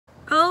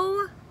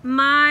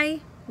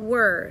my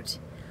word.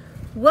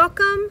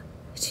 Welcome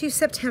to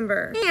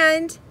September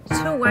and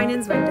to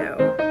Winans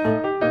Window.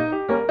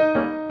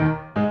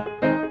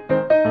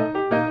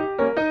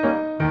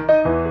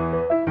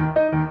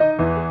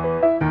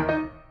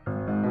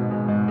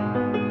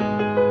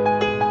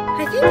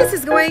 I think this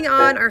is going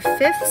on our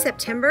 5th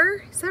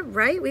September. Is that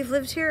right? We've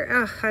lived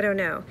here, I don't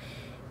know,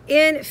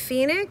 in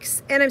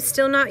Phoenix, and I'm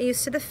still not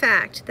used to the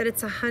fact that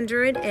it's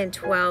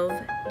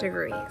 112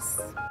 degrees.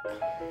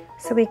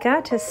 So we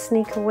got to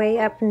sneak away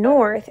up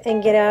north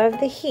and get out of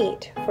the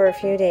heat for a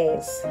few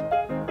days.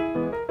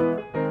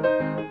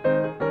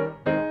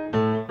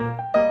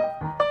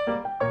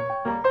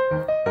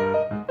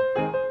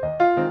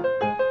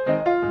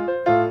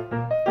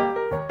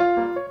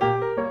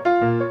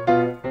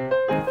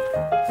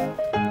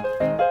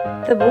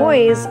 The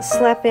boys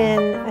slept in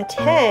a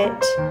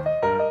tent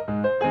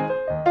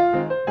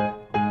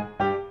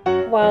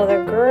while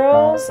the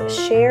girls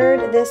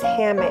shared this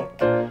hammock.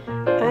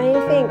 I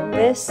think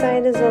this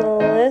side is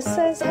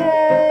Alyssa's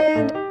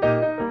head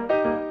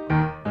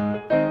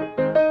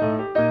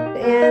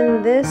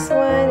and this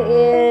one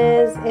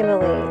is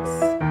Emily's.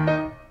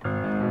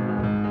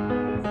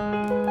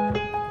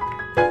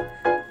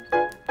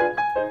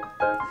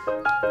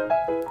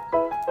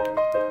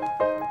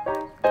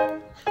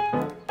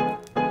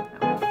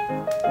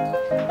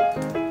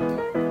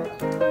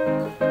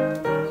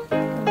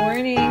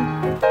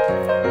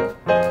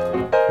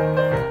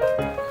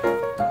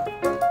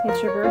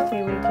 It's your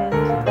birthday weekend.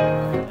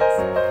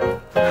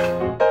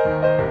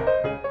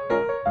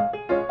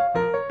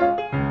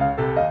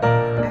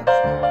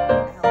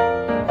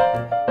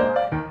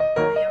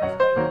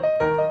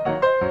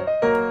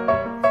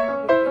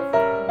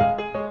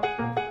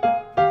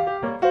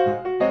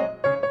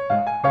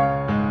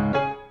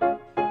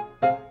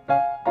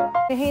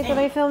 I hate that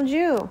I filmed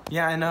you.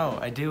 Yeah, I know.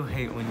 I do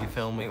hate when you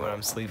film me when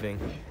I'm sleeping.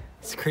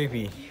 It's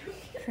creepy.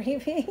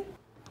 Creepy?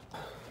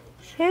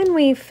 And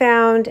we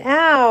found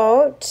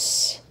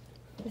out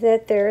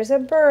that there's a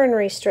burn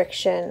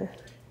restriction.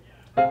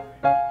 A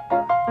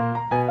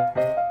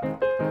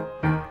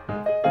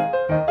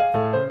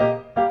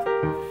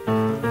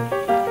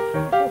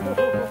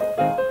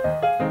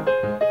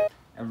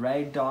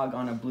red dog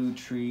on a blue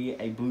tree,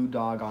 a blue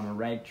dog on a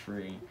red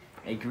tree,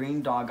 a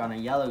green dog on a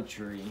yellow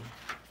tree,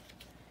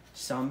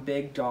 some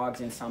big dogs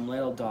and some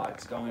little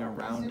dogs going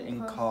around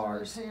in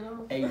cars,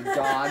 a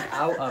dog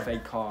out of a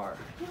car.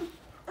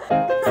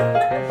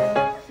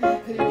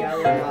 The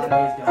yellow dog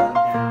is going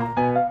down.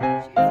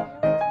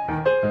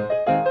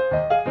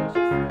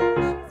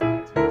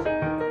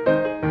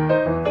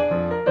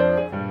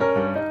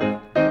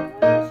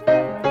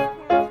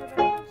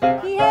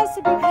 He has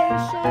to be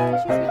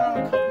patient. She's gonna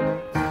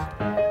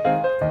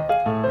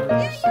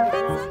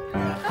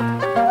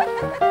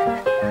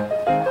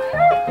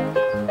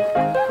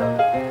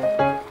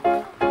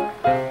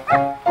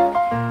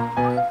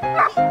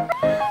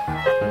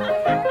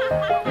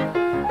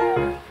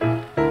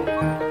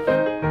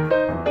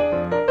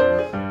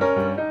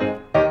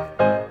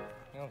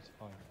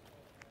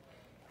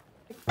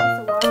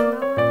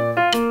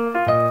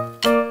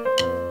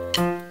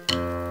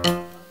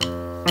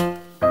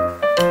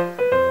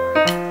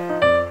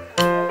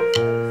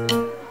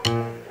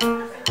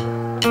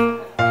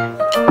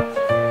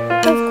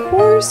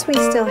we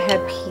still had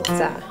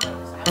pizza.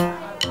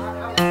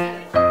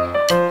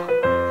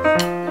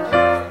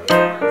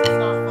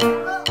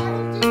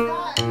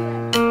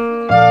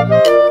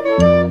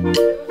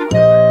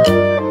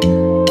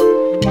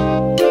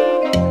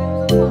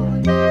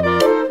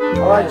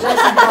 Alright,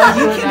 Jessica,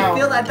 you can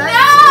feel that.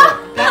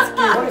 That's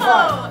good. 25.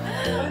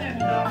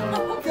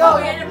 Go!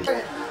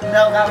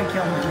 No, that would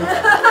kill me.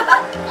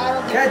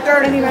 Okay,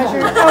 30. Any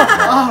measure?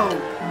 Oh,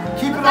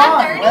 keep it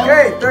on.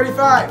 Okay,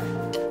 35.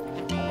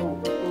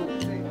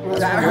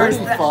 That hurts.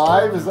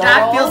 35? Is that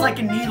That all? feels like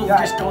a needle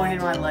just going in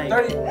my leg.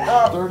 30.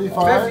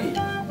 35? 50.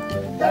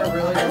 That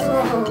really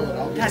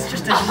doesn't. That's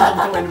just a needle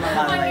going in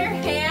my leg. On your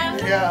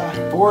hand?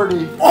 Yeah.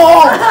 40.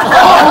 Oh!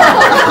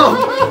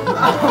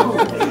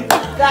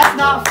 That's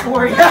not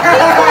 40.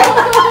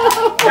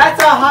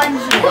 That's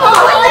 100.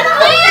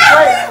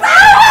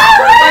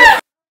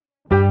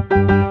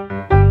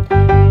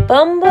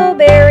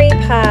 Bumbleberry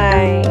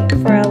pie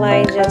for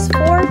Elijah's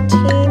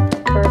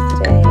 14th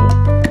birthday.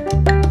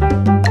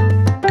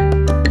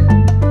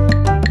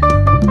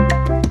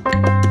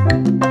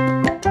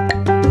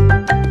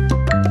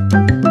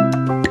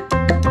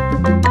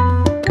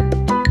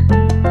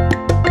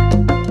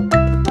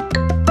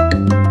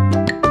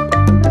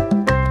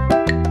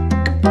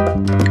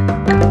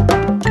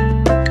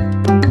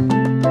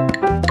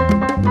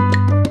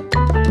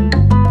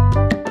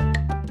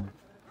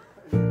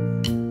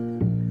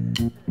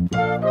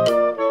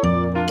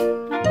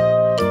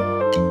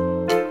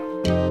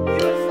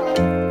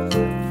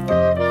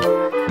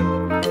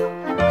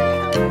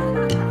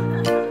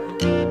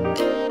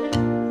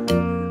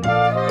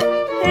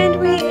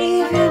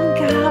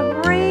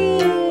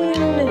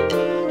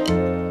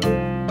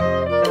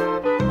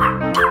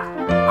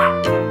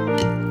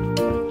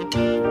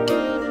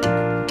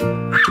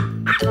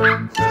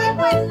 She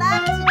would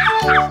love to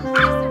change the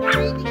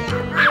tree to get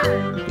her.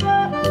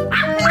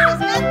 Because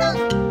he's got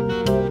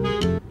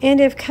those. And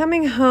if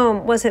coming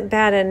home wasn't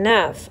bad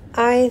enough,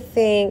 I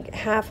think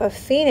half of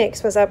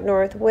Phoenix was up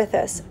north with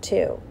us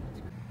too.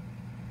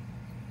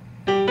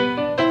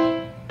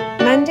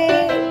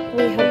 Monday,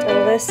 we helped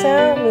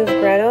Alyssa move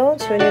Gretel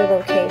to a new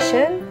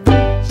location.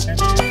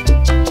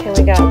 And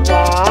we got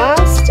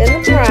lost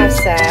in the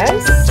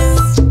process.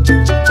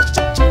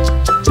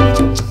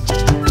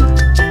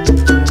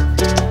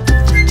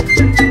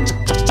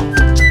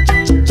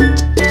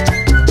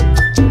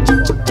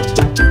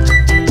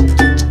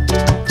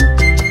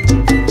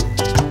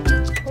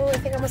 Oh, I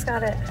think I almost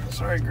got it.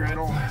 Sorry,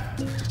 Gretel.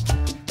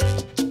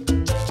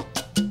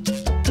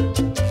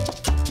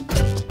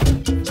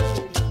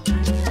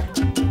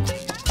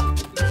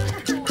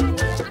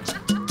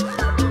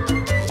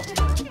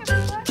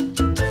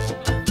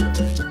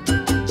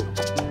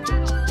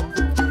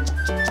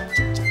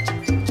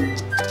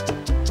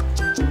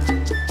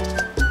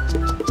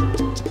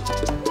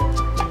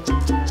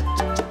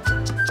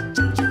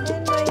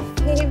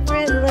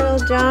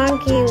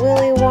 Donkey,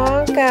 Willy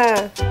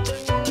Wonka.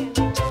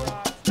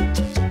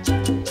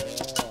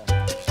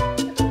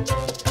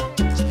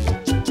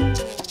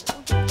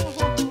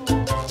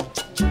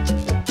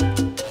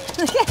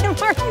 Look at him,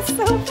 Mark, he's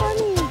so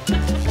funny.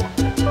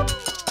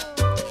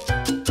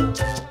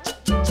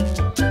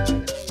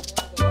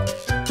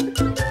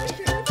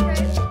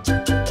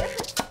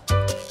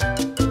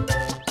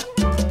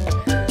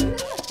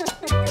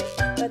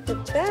 But the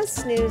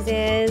best news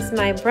is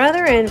my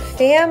brother and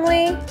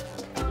family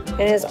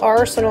and his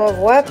arsenal of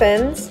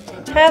weapons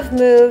have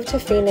moved to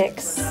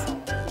Phoenix.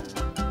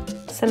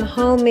 Some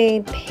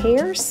homemade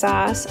pear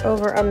sauce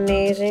over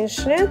amazing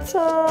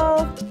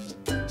schnitzel.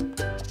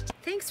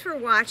 Thanks for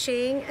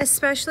watching,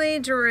 especially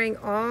during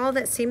all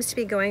that seems to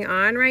be going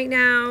on right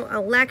now.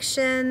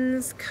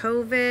 Elections,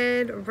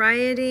 COVID,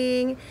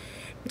 rioting.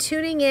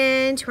 Tuning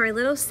in to our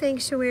little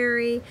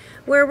sanctuary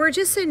where we're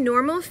just a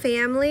normal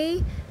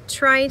family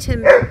trying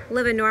to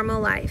live a normal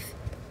life.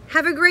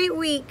 Have a great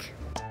week.